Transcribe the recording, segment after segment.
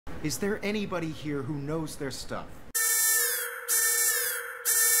Is there anybody here who knows their stuff?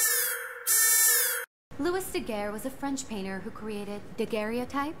 Louis Daguerre was a French painter who created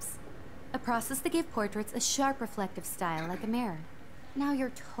daguerreotypes, a process that gave portraits a sharp reflective style like a mirror. Now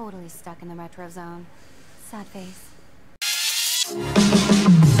you're totally stuck in the retro zone. Sad face.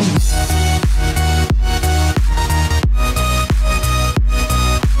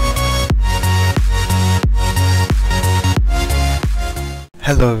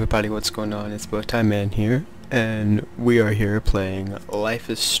 Hello everybody, what's going on? It's BowTie Man here, and we are here playing Life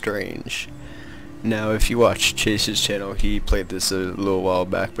is Strange. Now, if you watch Chase's channel, he played this a little while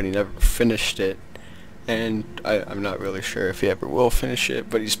back, but he never finished it. And I'm not really sure if he ever will finish it,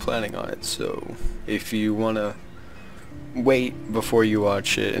 but he's planning on it. So, if you want to wait before you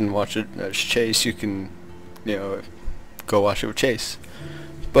watch it and watch it as Chase, you can, go watch it with Chase.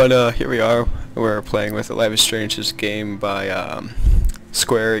 But here we are, we're playing with Life is Strange, this game by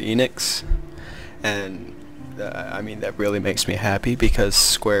Square Enix, and I mean, that really makes me happy because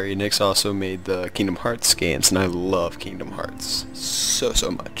Square Enix also made the Kingdom Hearts games, and I love Kingdom Hearts so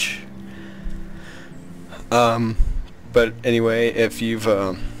much. But anyway, if you've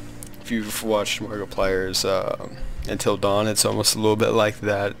watched Markiplier's Until Dawn, it's almost a little bit like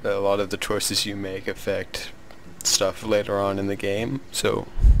that. A lot of the choices you make affect stuff later on in the game. So,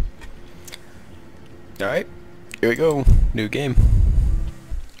 alright, here we go. New game.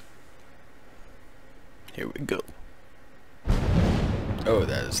 Here we go. Oh,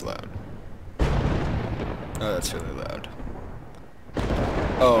 that is loud. Oh, that's really loud.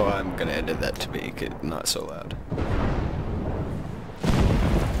 Oh, I'm gonna edit that to make it not so loud.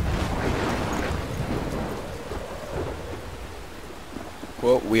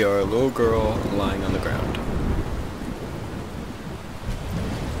 Well, we are a little girl lying on the ground.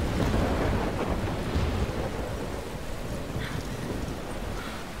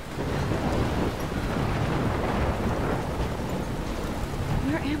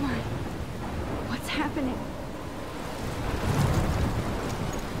 Where am I? What's happening?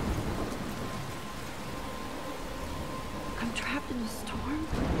 I'm trapped in a storm?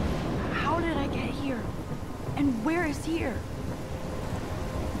 How did I get here? And where is here?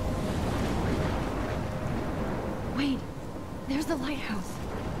 Wait, there's the lighthouse.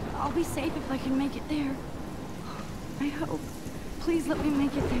 I'll be safe if I can make it there. I hope. Please let me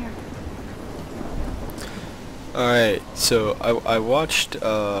make it there. Alright, so I watched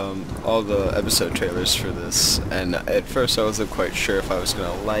all the episode trailers for this, and at first I wasn't quite sure if I was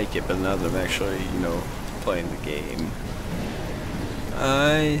gonna like it, but now that I'm actually, playing the game,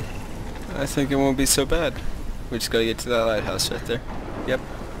 I think it won't be so bad. We just gotta get to that lighthouse right there. Yep,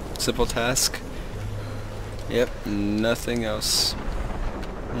 simple task. Yep, nothing else.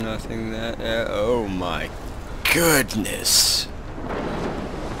 Nothing that. Oh my goodness!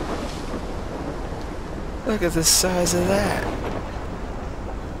 Look at the size of that.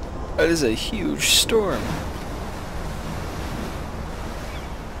 That is a huge storm.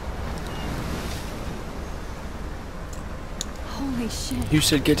 Holy shit. You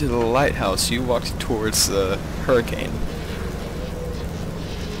should get to the lighthouse. You walked towards the hurricane.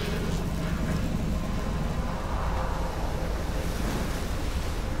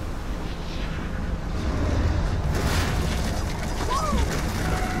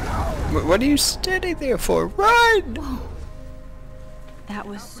 What are you standing there for? Run! Whoa. That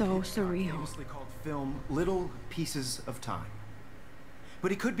was so surreal. Famously called film Little Pieces of Time.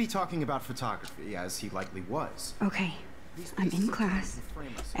 But he could be talking about photography, as he likely was. Okay, I'm in class.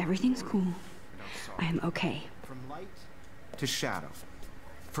 Everything's cool. I am okay. From light to shadow.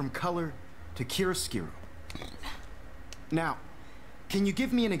 From color to chiaroscuro. Now, can you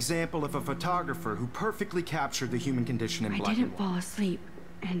give me an example of a photographer who perfectly captured the human condition in black and white? I didn't fall asleep,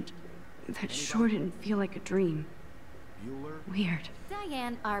 and that sure didn't feel like a dream. Bueller? Weird.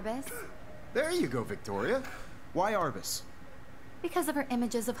 Diane Arbus. There you go, Victoria. Why Arbus? Because of her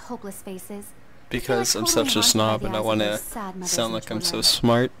images of hopeless faces. Because I'm such a snob and I want to sound like I'm so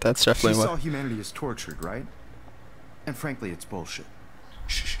smart. That's definitely She what... saw humanity as tortured, right? And frankly, it's bullshit.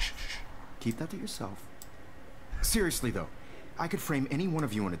 Shh, shh, shh, shh. Keep that to yourself. Seriously, though, I could frame any one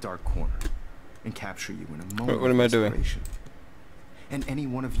of you in a dark corner and capture you in a moment What am I of doing? inspiration. And any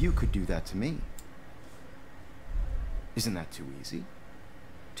one of you could do that to me. Isn't that too easy?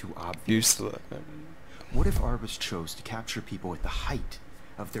 Too obvious? Use the... What if Arbus chose to capture people at the height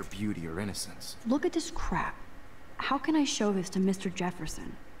of their beauty or innocence? Look at this crap. How can I show this to Mr.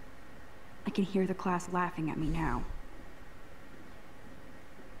 Jefferson? I can hear the class laughing at me now.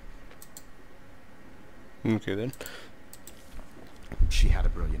 Okay then. She had a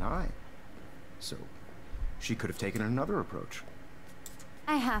brilliant eye. So, she could have taken another approach.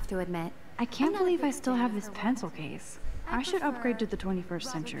 I have to admit, I can't I'm not a believe I big still fan have of this her pencil ones. case. I I should upgrade to the prefer 21st Robert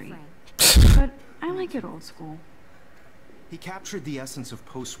century. Frank. But I like it old school. He captured the essence of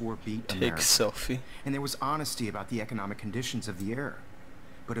post-war beat Take America, selfie. and there was honesty about the economic conditions of the era,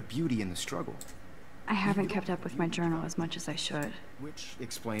 but a beauty in the struggle, I haven't kept up with my journal as much as I should. which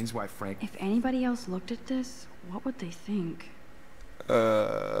explains why Frank... If anybody else looked at this, what would they think?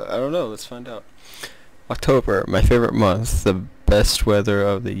 I don't know. Let's find out. October, my favorite month, the best weather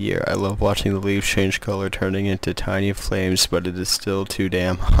of the year. I love watching the leaves change color, turning into tiny flames, but it is still too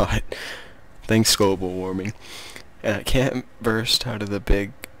damn hot. Thanks global warming. And I can't burst out the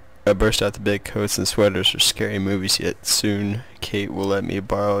big coats and sweaters for scary movies yet. Soon, Kate will let me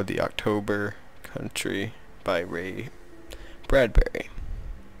borrow The October Country by Ray Bradbury.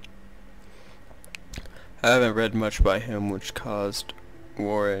 I haven't read much by him, which caused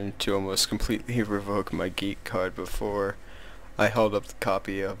Warren to almost completely revoke my geek card before I held up the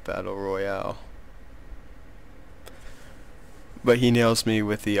copy of Battle Royale. But he nails me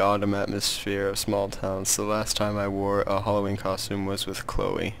with the autumn atmosphere of small towns. The last time I wore a Halloween costume was with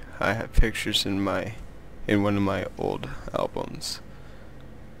Chloe. I have pictures in one of my old albums.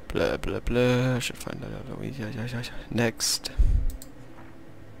 Blah blah blah. I should find out. Next.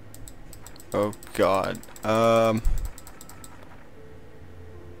 Oh God. Alright,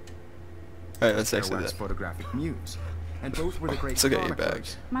 let's exit Kerouac's that. photographic muse, and both were the great Let's look at your chroniclers.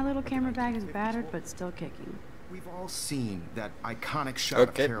 bags. My little camera bag is battered, but still kicking. We've all seen that iconic shot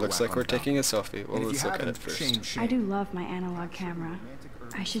Okay, of Kerouac looks like on we're film. taking a selfie. Well, And if let's you look at haven't, it first. shame, shame. I do love my analog camera.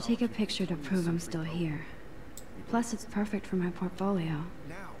 I should take a picture to prove I'm still here. Plus, it's perfect for my portfolio.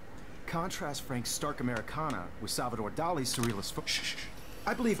 Now, contrast Frank's stark Americana with Salvador Dali's surrealist Shh.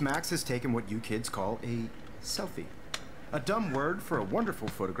 I believe Max has taken what you kids call a selfie. A dumb word for a wonderful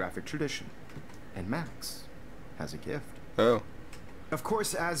photographic tradition. And Max has a gift. Oh. Of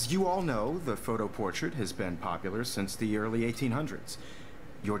course, as you all know, the photo portrait has been popular since the early 1800s.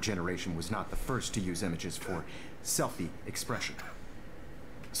 Your generation was not the first to use images for selfie expression.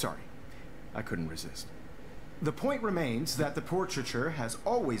 Sorry, I couldn't resist. The point remains that the portraiture has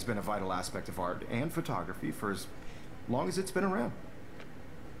always been a vital aspect of art and photography for as long as it's been around.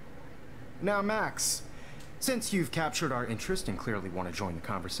 Now, Max, since you've captured our interest and clearly want to join the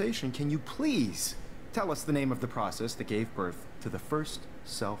conversation, can you please tell us the name of the process that gave birth to the first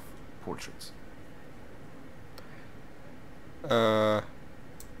self-portraits?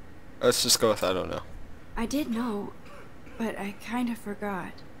 Let's just go with I don't know. I did know, but I kind of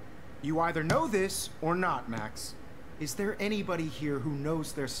forgot. You either know this or not, Max. Is there anybody here who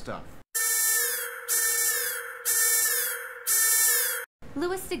knows their stuff?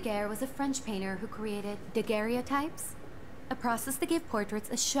 Louis Daguerre was a French painter who created daguerreotypes, a process that gave portraits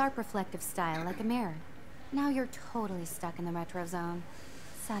a sharp reflective style like a mirror. Now you're totally stuck in the retro zone.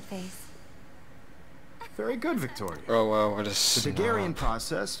 Sad face. Very good, Victoria. Oh wow, what is The Daguerrean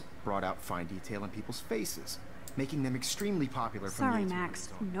process brought out fine detail in people's faces, making them extremely popular from Sorry, the 1800s Max.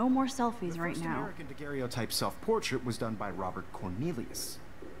 on. No more selfies The right first now. American daguerreotype self-portrait was done by Robert Cornelius.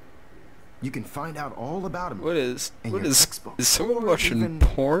 You can find out all about him. What is in your textbook, is someone or watching even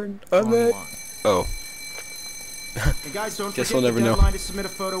porn on that? online. Oh. Hey guys, don't Guess forget we'll the never know. deadline to submit a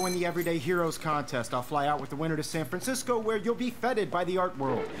photo in the Everyday Heroes contest. I'll fly out with the winner to San Francisco, where you'll be feted by the art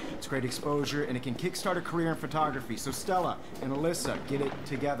world. It's great exposure, and it can kickstart a career in photography. So Stella and Alyssa, get it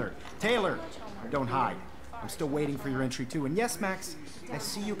together. Taylor, don't hide. I'm still waiting for your entry too. And yes, Max, I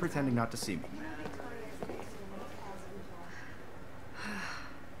see you pretending not to see me.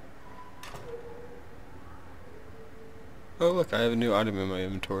 Oh look, I have a new item in my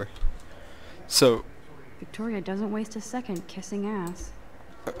inventory. So, Victoria doesn't waste a second kissing ass.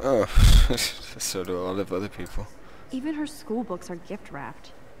 oh, so do a lot of other people. Even her school books are gift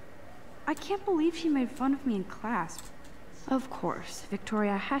wrapped. I can't believe she made fun of me in class. Of course,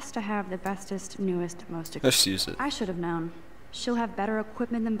 Victoria has to have the bestest, newest, most Let's use it. I should have known. She'll have better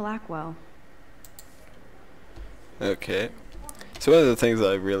equipment than Blackwell. Okay. So one of the things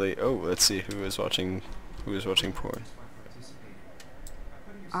I really let's see who is watching porn.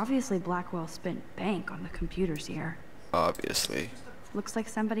 Obviously, Blackwell spent bank on the computers here. Obviously. Looks like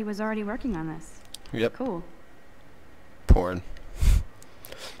somebody was already working on this. Yep. Cool. Porn.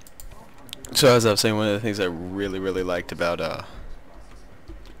 So as I was saying, one of the things I really liked about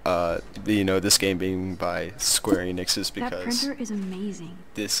this game being by Square Enix is That because printer is amazing.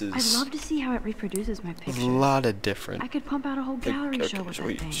 this I'd is love to see how it reproduces my a pictures. lot of different. I could pump out a whole gallery show with so that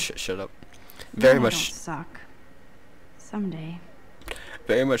wait, thing. shut up. No, Very I much. don't suck. Someday.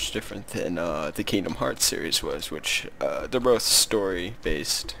 Very much different than the Kingdom Hearts series was, which they're both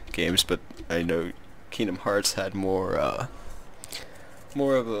story-based games, but I know Kingdom Hearts had more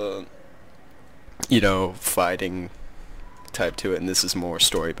more of a, you know, fighting type to it, and this is more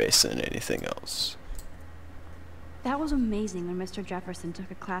story based than anything else. That was amazing when Mr. Jefferson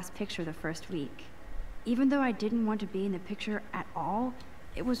took a class picture the first week. Even though I didn't want to be in the picture at all,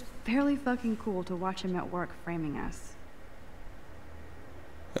 it was fairly fucking cool to watch him at work framing us.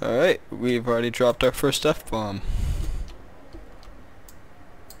 Alright, we've already dropped our first F-bomb.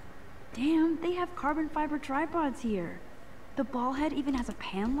 Damn, they have carbon fiber tripods here. The ball head even has a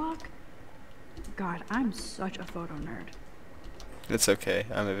pan lock. God, I'm such a photo nerd. It's okay,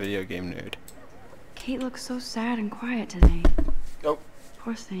 I'm a video game nerd. Kate looks so sad and quiet today. Oh.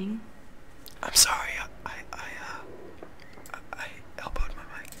 Poor thing. I'm sorry, I elbowed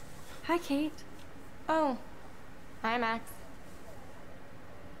my mic. Hi, Kate. Oh. Hi, Max.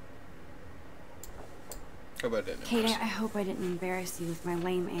 How about it? Kate, I hope I didn't embarrass you with my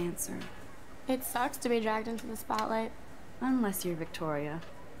lame answer. It sucks to be dragged into the spotlight. Unless you're Victoria.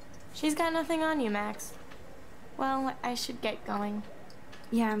 She's got nothing on you, Max. Well, I should get going.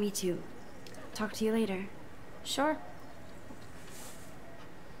 Yeah, me too. Talk to you later. Sure.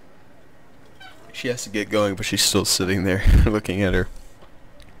 She has to get going, but she's still sitting there looking at her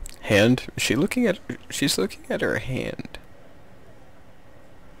hand. She's looking at her hand.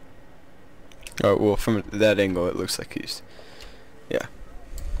 Oh, well, from that angle it looks like he's... Yeah.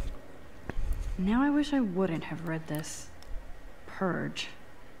 Now I wish I wouldn't have read this. Purge.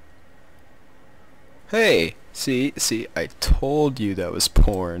 Hey! See, I told you that was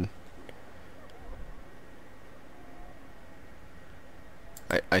porn.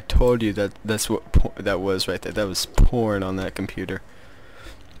 I told you that's what that was right there. That was porn on that computer.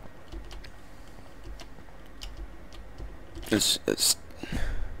 It's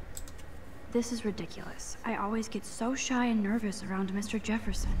This is ridiculous. I always get so shy and nervous around Mr.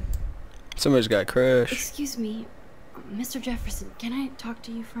 Jefferson. somebody's got a crush. Excuse me, Mr. Jefferson, can I talk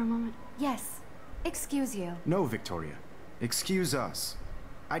to you for a moment? Yes. Excuse you. No, Victoria. Excuse us.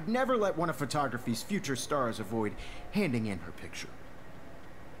 I'd never let one of photography's future stars avoid handing in her picture.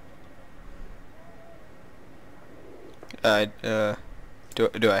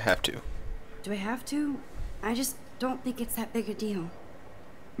 Do I have to? Do I have to? I just don't think it's that big a deal.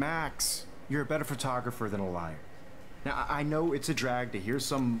 Max, you're a better photographer than a liar. Now, I know it's a drag to hear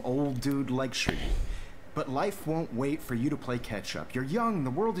some old dude lecture you, but life won't wait for you to play catch-up. You're young,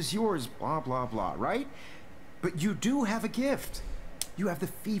 the world is yours, blah, blah, blah, right? But you do have a gift. You have the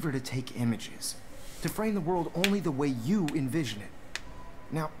fever to take images, to frame the world only the way you envision it.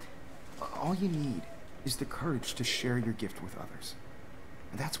 Now, all you need is the courage to share your gift with others.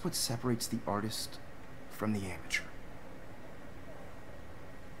 And that's what separates the artist from the amateur.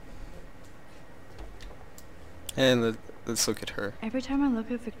 And let's look at her. Every time I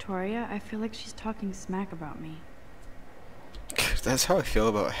look at Victoria, I feel like she's talking smack about me. That's how I feel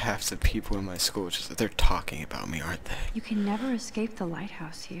about half the people in my school, just that they're talking about me, aren't they? You can never escape the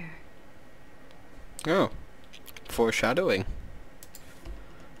lighthouse here. Oh. Foreshadowing.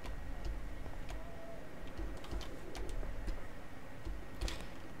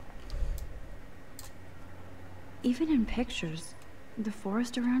 Even in pictures, the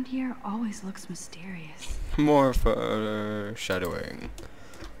forest around here always looks mysterious. More foreshadowing.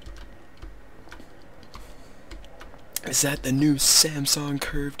 Is that the new Samsung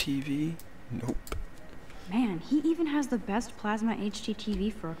Curve TV? Nope. Man, he even has the best plasma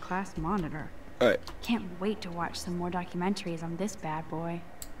HDTV for a class monitor. Alright, Can't wait to watch some more documentaries on this bad boy.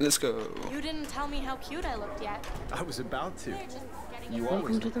 let's go. You didn't tell me how cute I looked yet. I was about to. You're just getting You your- always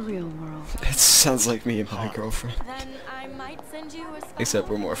Welcome to the real world. It sounds like me and my girlfriend. Then I might send you a special Except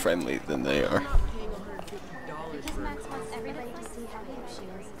we're more friendly than they are. Because Max wants everybody to see how cute she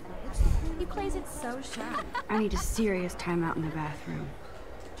is. He plays it so shy. I need a serious timeout in the bathroom.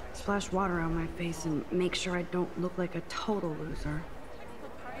 Splash water on my face and make sure I don't look like a total loser.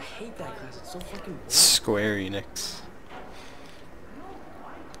 I hate that class. It's so fucking boring. Square Enix.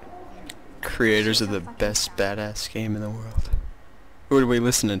 Creators of the best badass game in the world. What are we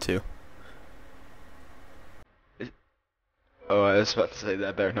listening to? Oh, I was about to say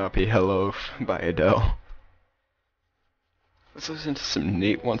that better not be Hello by Adele. Let's listen to some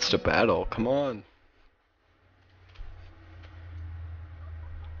Nate Wants to Battle. Come on.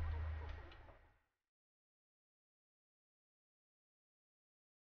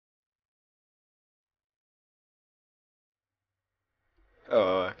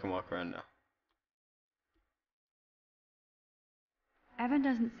 Oh, I can walk around now. Evan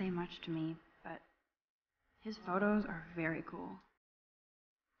doesn't say much to me, but his photos are very cool.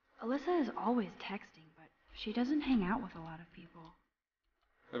 Alyssa is always texting, but she doesn't hang out with a lot of people.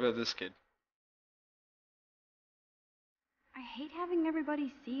 What about this kid? I hate having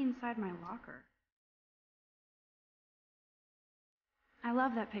everybody see inside my locker. I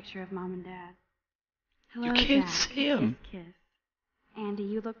love that picture of Mom and Dad. Hello, You can't Dad. see him. Kiss, kiss. Andy,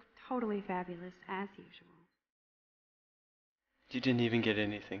 you look totally fabulous, as usual. You didn't even get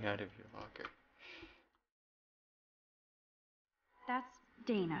anything out of your locker. That's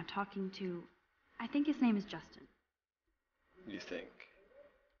Dana talking to... I think his name is Justin. You think?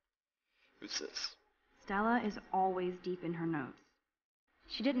 Who's this? Stella is always deep in her notes.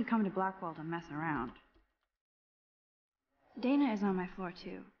 She didn't come to Blackwell to mess around. Dana is on my floor,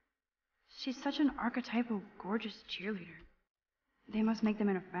 too. She's such an archetypal, gorgeous cheerleader. They must make them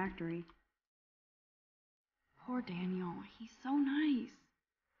in a factory. Poor Daniel. He's so nice.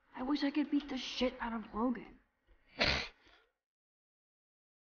 I wish I could beat the shit out of Logan.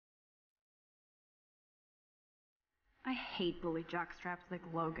 I hate bully jockstraps like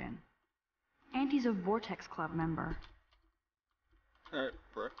Logan. Auntie's a Vortex Club member. Alright,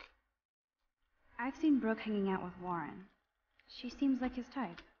 Brooke. I've seen Brooke hanging out with Warren. She seems like his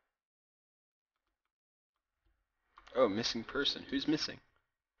type. Oh, missing person. Who's missing?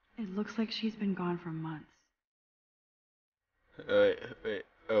 It looks like she's been gone for months. Wait.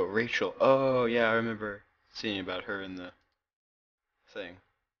 Oh, Rachel. Oh, yeah, I remember seeing about her in the thing.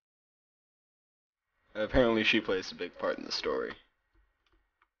 Apparently she plays a big part in the story.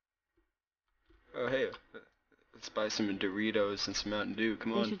 Oh, hey, let's buy some Doritos and some Mountain Dew.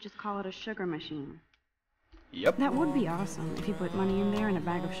 Come on. They should just call it a sugar machine. Yep. That would be awesome if you put money in there and a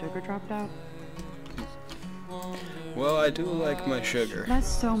bag of sugar dropped out. Well, I do like my sugar. That's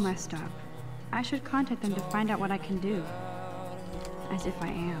so messed up. I should contact them to find out what I can do. As if I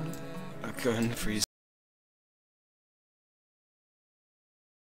am. A gun freeze.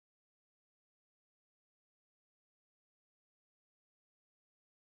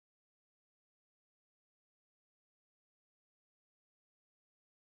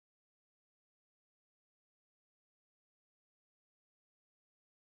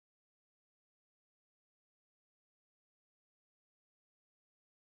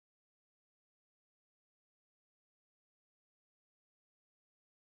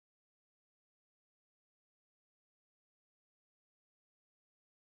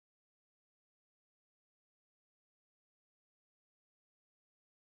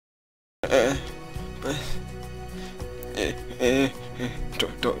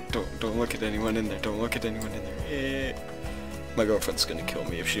 Don't look at anyone in there. Don't look at anyone in there. My girlfriend's gonna kill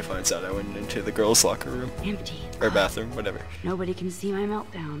me if she finds out I went into the girls' locker room. Empty. Or bathroom, whatever. Nobody can see my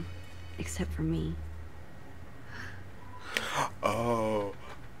meltdown. Except for me. Oh,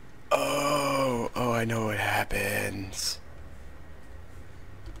 I know what happens.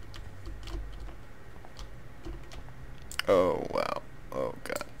 Oh, wow. Oh,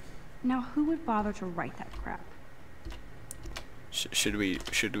 God. Now who would bother to write that crap? Should we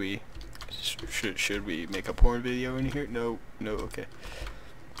make a porn video in here? No, okay.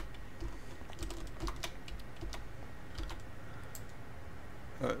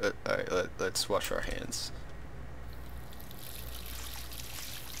 Alright, let's wash our hands.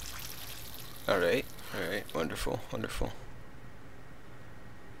 Alright, wonderful.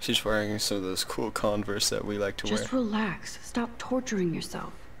 She's wearing some of those cool Converse that we like to wear. Just relax. Stop torturing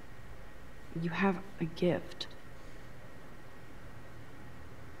yourself. You have a gift.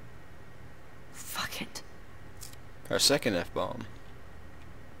 Fuck it. Our second F-bomb.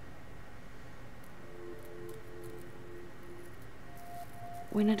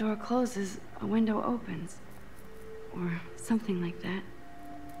 When a door closes, a window opens. Or something like that.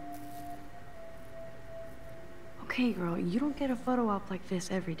 Okay, girl, you don't get a photo op like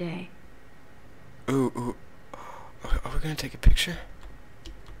this every day. Ooh. Are we gonna take a picture?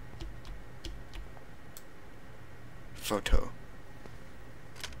 Photo.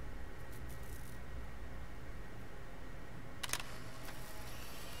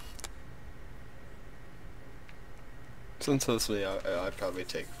 Since mostly I'd probably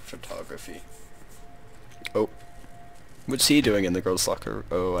take photography. Oh. What's he doing in the girls' locker room?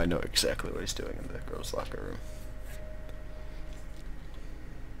 Oh, I know exactly what he's doing in the girls' locker room.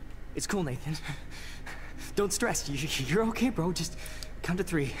 It's cool, Nathan. Don't stress. You're okay, bro. Just count to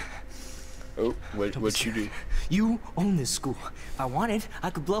 3. Oh, what'd you do? You own this school. If I wanted,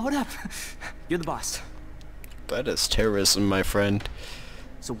 I could blow it up. You're the boss. That is terrorism, my friend.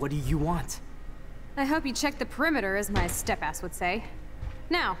 So what do you want? I hope you checked the perimeter, as my step-ass would say.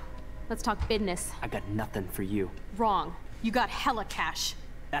 Now, let's talk business. I got nothing for you. Wrong. You got hella cash.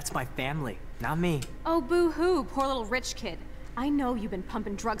 That's my family, not me. Oh, boo-hoo, poor little rich kid. I know you've been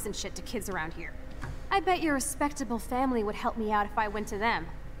pumping drugs and shit to kids around here. I bet your respectable family would help me out if I went to them.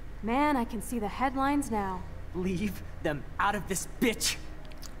 Man, I can see the headlines now. Leave them out of this bitch.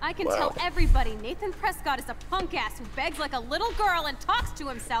 I can tell everybody Nathan Prescott is a punk ass who begs like a little girl and talks to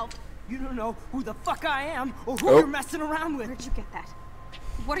himself. You don't know who the fuck I am or who you're messing around with. Where'd you get that?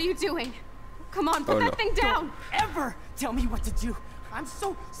 What are you doing? Come on, put that thing down! Don't ever tell me what to do. I'm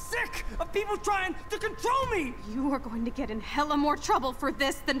so sick of people trying to control me. You are going to get in hella more trouble for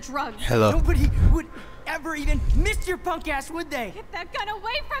this than drugs. Hello. Nobody would ever even miss your punk ass, would they? Get that gun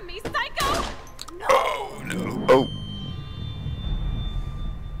away from me, psycho! No! Oh no. Oh.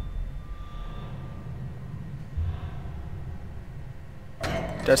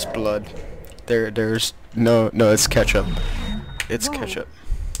 That's blood. There's no, it's ketchup. It's Whoa. ketchup.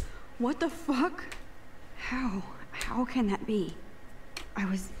 What the fuck? How can that be? I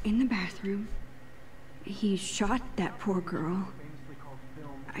was in the bathroom. He shot that poor girl.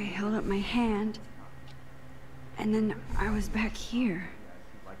 I held up my hand. And then I was back here.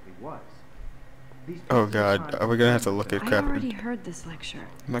 Oh god, are we gonna have to look at I crap? already heard this lecture.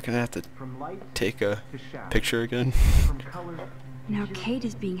 Am I gonna have to take a picture again? Now Kate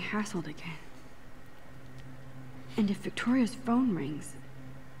is being hassled again. And if Victoria's phone rings,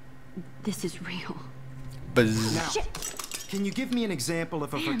 this is real. Buzz. Now, can you give me an example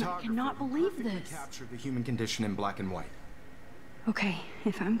of a Man, I photographer cannot who believe perfectly this. captured the human condition in black and white? Okay,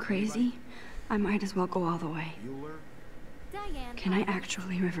 if I'm crazy, I might as well go all the way. Bueller? Diane. Can I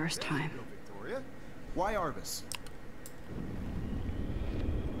actually reverse time? Victoria? Why Arbus?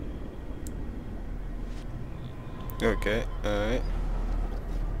 Okay, alright.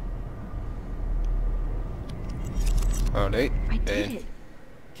 Alright. I did it.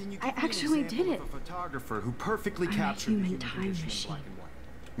 Can you I give me an actually example did of a photographer who perfectly I'm a captured the human human time condition in machine. black and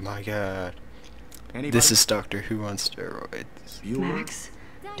white? My god. Anybody? This is Doctor Who on steroids. Bueller? Max,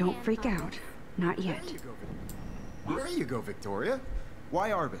 don't freak out. Not yet. There you go, Victoria.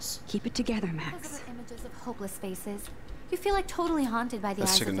 Why Arbus? Keep it together, Those Max. are images of hopeless faces. You feel like totally haunted by the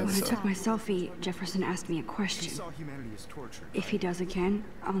Let's eyes check of another those When I side. took my selfie, Jefferson asked me a She question. saw humanity as tortured. If he does again,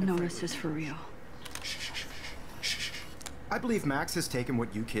 I'll know this is for real. I believe Max has taken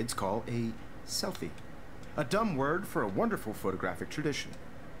what you kids call a selfie. A dumb word for a wonderful photographic tradition.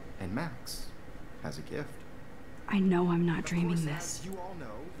 And Max has a gift. I know I'm not dreaming this. You all know,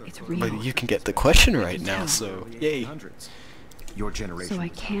 the It's photo- real. But you can get the question right now, so yay. 1800s. Your generation. So I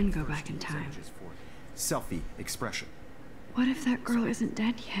was can the go first back in to use time. images for selfie expression. What if that girl isn't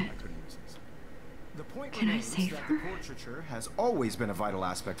dead yet? I couldn't resist. The point Can I remains save that her? the portraiture has always been a vital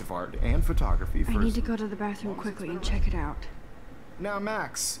aspect of art and photography. I First. need to go to the bathroom quickly and check it out. Now,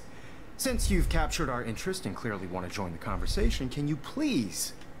 Max, since you've captured our interest and clearly want to join the conversation, can you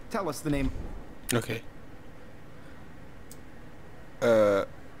please tell us the name? Okay.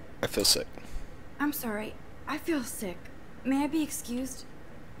 I feel sick. I'm sorry. I feel sick. May I be excused?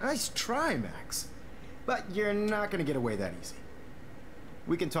 Nice try, Max. But you're not going to get away that easy.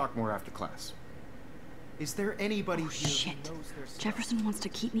 We can talk more after class. Is there anybody Oh here shit. who knows their stuff? Jefferson wants to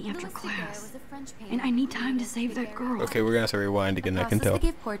keep me after Louis Daguerre class. was a French painter And I need who time to created save that Daguerre. girl. Okay, we're gonna have to rewind again, I can Process tell. that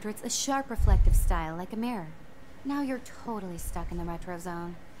gave portraits a sharp reflective style like a mirror. Now you're totally stuck in the retro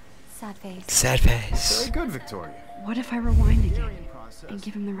zone. Sad face. Sad face. Very good, Victoria. What if I rewind again Daguerrean process. and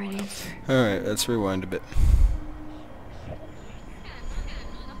give him the right answer? Alright, let's rewind a bit.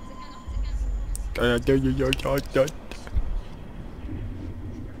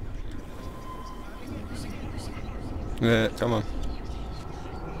 Yeah, come on.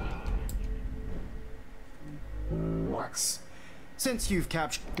 Max, since you've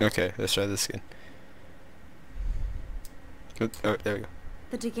captured... Okay, let's try this again. Oh, there we go.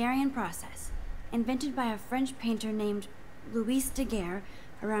 The Daguerrean process, invented by a French painter named Louis Daguerre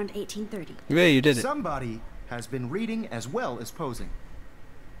around 1830. Yeah, you did it. Somebody has been reading as well as posing.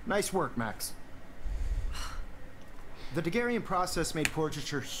 Nice work, Max. The Daguerrean process made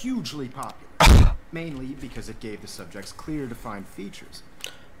portraiture hugely popular, mainly because it gave the subjects clear, defined features.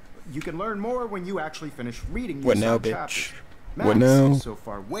 You can learn more when you actually finish reading these What now, bitch? chapters. What Max now? is so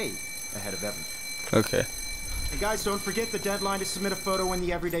far way ahead of everyone. Okay. And guys, don't forget the deadline to submit a photo in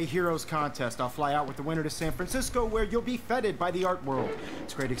the Everyday Heroes contest. I'll fly out with the winner to San Francisco, where you'll be feted by the art world.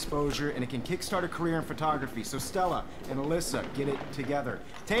 It's great exposure, and it can kickstart a career in photography. So Stella and Alyssa, get it together.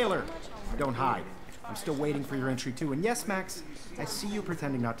 Taylor, don't hide. I'm still waiting for your entry too. And yes, Max, I see you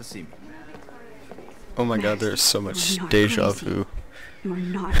pretending not to see me. Oh my god, Max, there's so you're much not deja crazy. vu. You are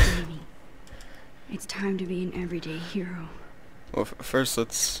not dreaming. It's time to be an everyday hero. Well, first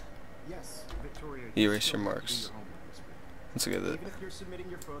let's Yes, Victoria. Erase still your have to do marks. your homework this week. let's get that. Even if you're submitting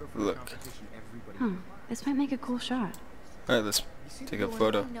your photo for Look. the competition, everybody Huh, this might make a cool shot. Alright, let's take a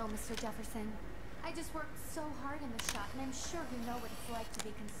photo. No, Mr. Jefferson. I just worked so hard in the shot, and I'm sure you know what it's like to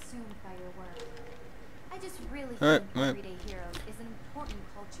be consumed by your work. I just really Alright, think Everyday Heroes is an important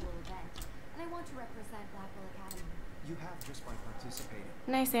cultural event, and I want to represent Blackwell Academy. You have just by participating.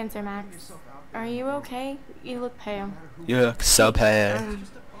 Nice answer, Max. Are you okay? You look pale. You look so bad.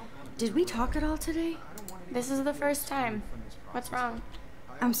 Did we talk at all today? This is the first time. What's wrong?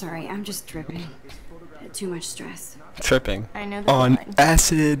 I'm sorry, I'm just tripping. Too much stress. Tripping. I know the On feeling.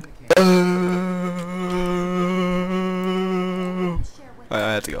 acid. I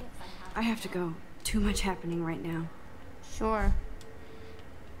have to go. I have to go. Too much happening right now. Sure.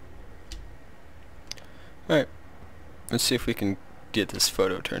 Alright. Let's see if we can get this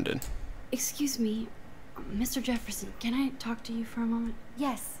photo turned in. Excuse me, Mr. Jefferson, can I talk to you for a moment?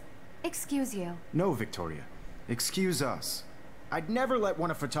 Yes. Excuse you. No, Victoria. Excuse us. I'd never let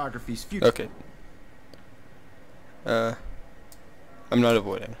one of photography's future... Okay. I'm not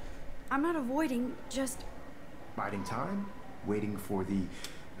avoiding. I'm not avoiding, just... Biding time? Waiting for the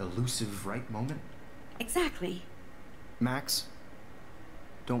elusive right moment? Exactly. Max,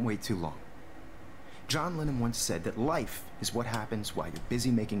 don't wait too long. John Lennon once said that life is what happens while you're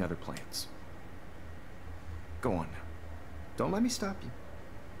busy making other plans. Go on now. Don't let me stop you.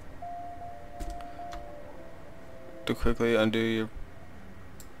 To quickly undo your...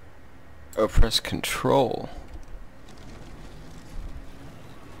 Oh, press Control.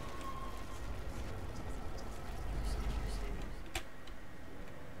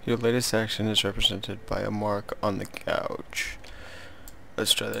 Your latest action is represented by a mark on the couch.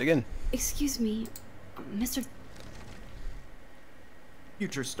 Let's try that again. Excuse me, Mr.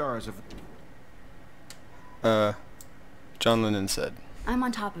 Future stars of... John Lennon said. I'm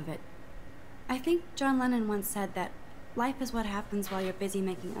on top of it. I think John Lennon once said that life is what happens while you're busy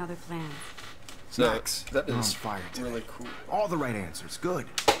making other plans. So, Max, that you're on is fire today. really cool. All the right answers. Good.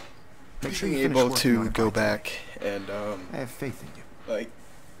 Make sure you Being finish able working on to it go by tonight. back and, I have faith in you. like,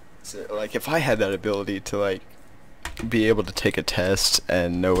 so, like, if I had that ability to, like, be able to take a test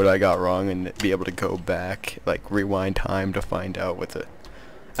and know what I got wrong and be able to go back, like, rewind time to find out what the...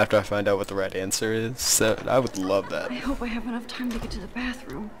 After I find out what the right answer is, so I would love that. I hope I have enough time to get to the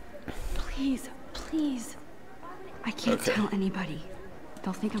bathroom. Please, please. I can't Okay. tell anybody.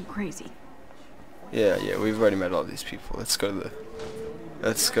 They'll think I'm crazy. Yeah, we've already met all these people. Let's go to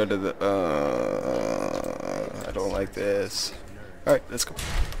the, I don't like this. Alright, let's go.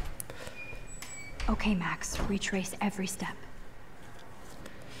 Okay, Max, retrace every step.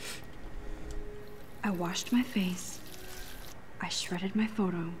 I washed my face. I shredded my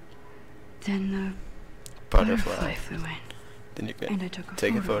photo. Then the butterfly flew in. Then you And can I took a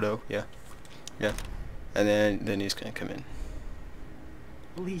take a photo. photo, yeah. And then he's gonna come in.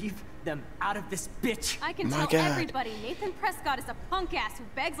 Leave them out of this bitch. I can My tell God. everybody Nathan Prescott is a punk ass who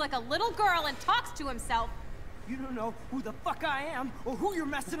begs like a little girl and talks to himself. You don't know who the fuck I am or who you're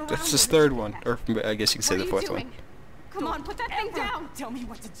messing around That's with. his third one, or I guess you could say What the are you fourth doing? one. Come on, put that thing Ever down. Tell me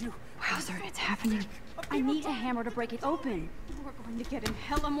what to do. Wowzer, it's happening. I need a hammer to break it open. We're going to get in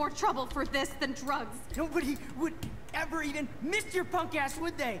hella more trouble for this than drugs. Nobody would ever even miss your punk ass,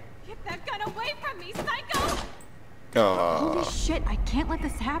 would they? Get that gun away from me, psycho! Holy Aww. shit, I can't let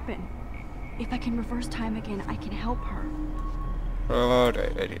this happen. If I can reverse time again, I can help her.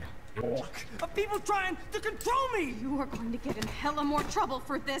 Alright, right here. Of people trying to control me. You are going to get in hella more trouble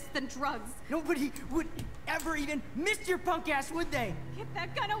for this than drugs. Nobody would ever even miss your punk ass, would they? Get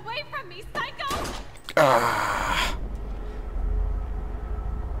that gun away from me, psycho! Ah.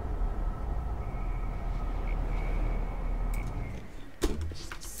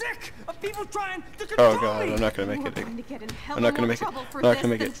 Sick of people trying to control Oh god, me. I'm not gonna You make are it. going to get in hella I'm not gonna more make it. trouble for I'm not this gonna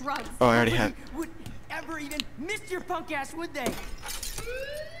make than it. drugs. Oh, I already have. Would ever even miss your punk ass, would they?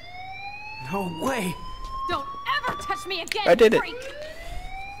 No way. Don't ever touch me again, I did it. freak!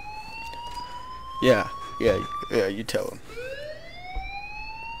 Yeah, you tell him.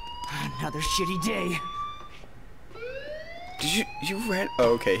 Another shitty day. Did you ran?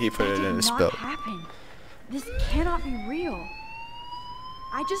 Oh, okay, he put That it did in his not belt. happen. This cannot be real.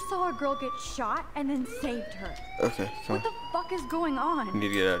 I just saw a girl get shot and then saved her. Okay, come What on. the fuck is going We on? need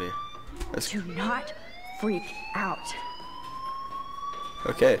to get out of here. Let's Do not freak out.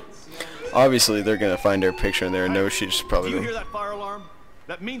 Okay. Obviously, they're gonna find her picture in there and know she's Do probably. you hear that fire alarm?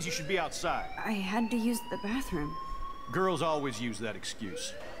 That means you should be outside. I had to use the bathroom. Girls always use that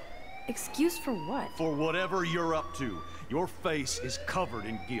excuse. Excuse for what? For whatever you're up to, your face is covered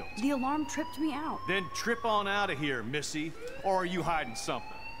in guilt. The alarm tripped me out. Then trip on out of here, Missy. Or are you hiding something?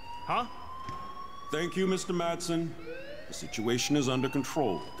 Huh? Thank you, Mr. Madsen. The situation is under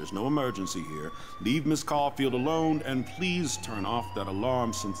control. There's no emergency here. Leave Miss Caulfield alone, and please turn off that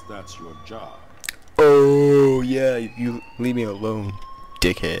alarm since that's your job. Oh yeah, you leave me alone,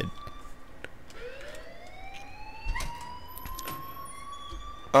 dickhead.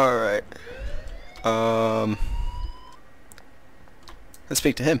 Alright. Let's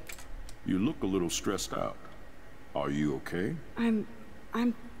speak to him. You look a little stressed out. Are you okay? I'm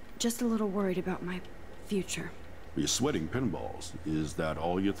just a little worried about my future. You're sweating pinballs. Is that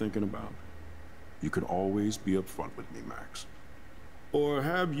all you're thinking about? You can always be upfront with me, Max. Or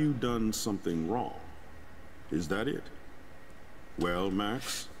have you done something wrong? Is that it? Well,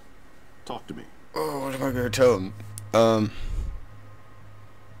 Max, talk to me. Oh, what am I gonna tell him?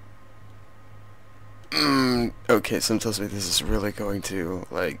 Okay, someone tells me this is really going to,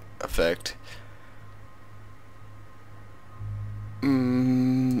 like, affect...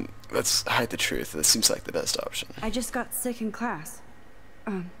 let's hide the truth. This seems like the best option. I just got sick in class.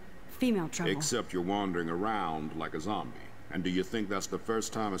 Female trouble. Except you're wandering around like a zombie. And do you think that's the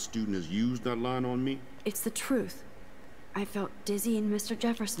first time a student has used that line on me? It's the truth. I felt dizzy in Mr.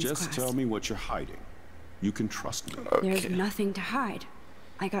 Jefferson's class. Just tell me what you're hiding. You can trust me. Okay. There's nothing to hide.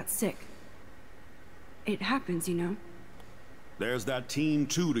 I got sick. It happens, you know. There's that Team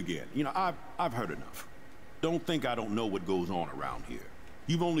Toot again. You know, I've heard enough. Don't think I don't know what goes on around here.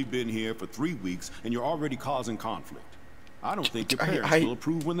 You've only been here for 3 weeks, and you're already causing conflict. I don't think your parents will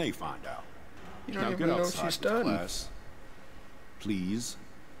approve when they find out. You don't now even get know what outside she's the done. class. Please.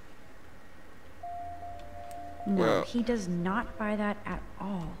 No, Well. he does not buy that at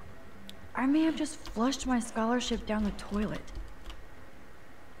all. I may have just flushed my scholarship down the toilet.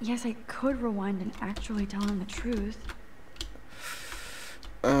 Yes, I could rewind and actually tell him the truth.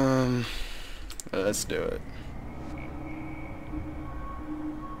 Let's do it.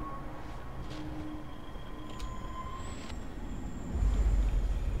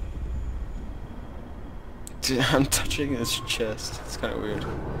 Dude, I'm touching his chest. It's kind of weird.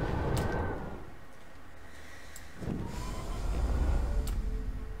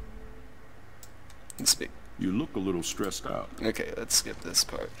 Let's speak. You look a little stressed out. Okay, let's skip this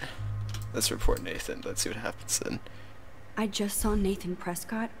part. Let's report Nathan. Let's see what happens then. I just saw Nathan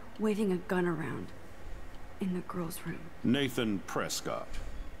Prescott waving a gun around in the girls' room. Nathan Prescott.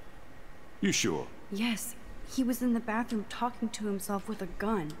 You sure? Yes, he was in the bathroom talking to himself with a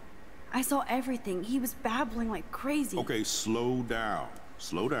gun. I saw everything. He was babbling like crazy. Okay, slow down.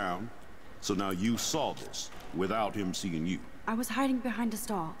 Slow down. So now you saw this without him seeing you. I was hiding behind a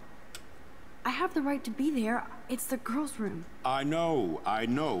stall. I have the right to be there. It's the girls' room. I know.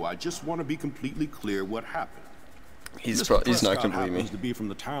 I just want to be completely clear what happened. He's not Prescott gonna believe me. happens to be from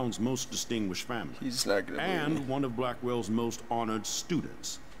the town's most distinguished family. He's not gonna believe me. And one of Blackwell's most honored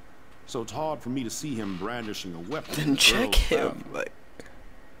students. So it's hard for me to see him brandishing a weapon. in Then the check girls' him. bathroom. Like,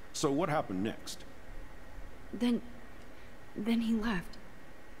 So what happened next? Then he left.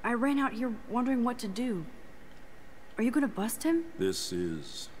 I ran out here wondering what to do. Are you gonna bust him? This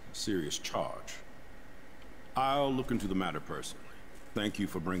is a serious charge. I'll look into the matter personally. Thank you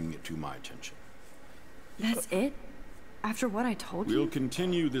for bringing it to my attention. That's it? After what I told We'll you?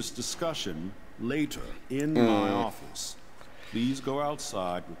 continue this discussion later in my office. Please go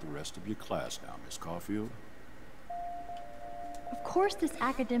outside with the rest of your class now, Miss Caulfield. Of course this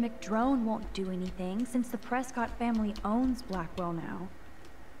academic drone won't do anything, since the Prescott family owns Blackwell now.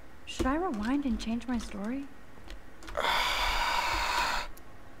 Should I rewind and change my story?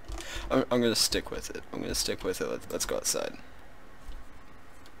 I'm gonna stick with it. I'm gonna stick with it. Let's go outside.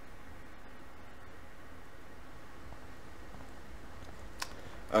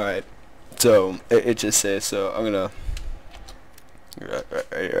 Alright. So, it just says, so I'm gonna...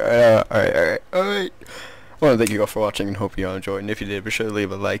 Alright. I want to thank you all for watching and hope you all enjoyed. And if you did, be sure to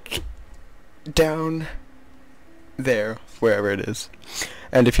leave a like down there, wherever it is.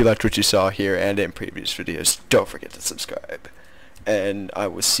 And if you liked what you saw here and in previous videos, don't forget to subscribe. And I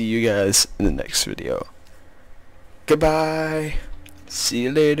will see you guys in the next video. Goodbye. See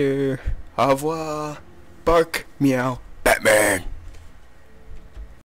you later. Au revoir. Bark. Meow. Batman.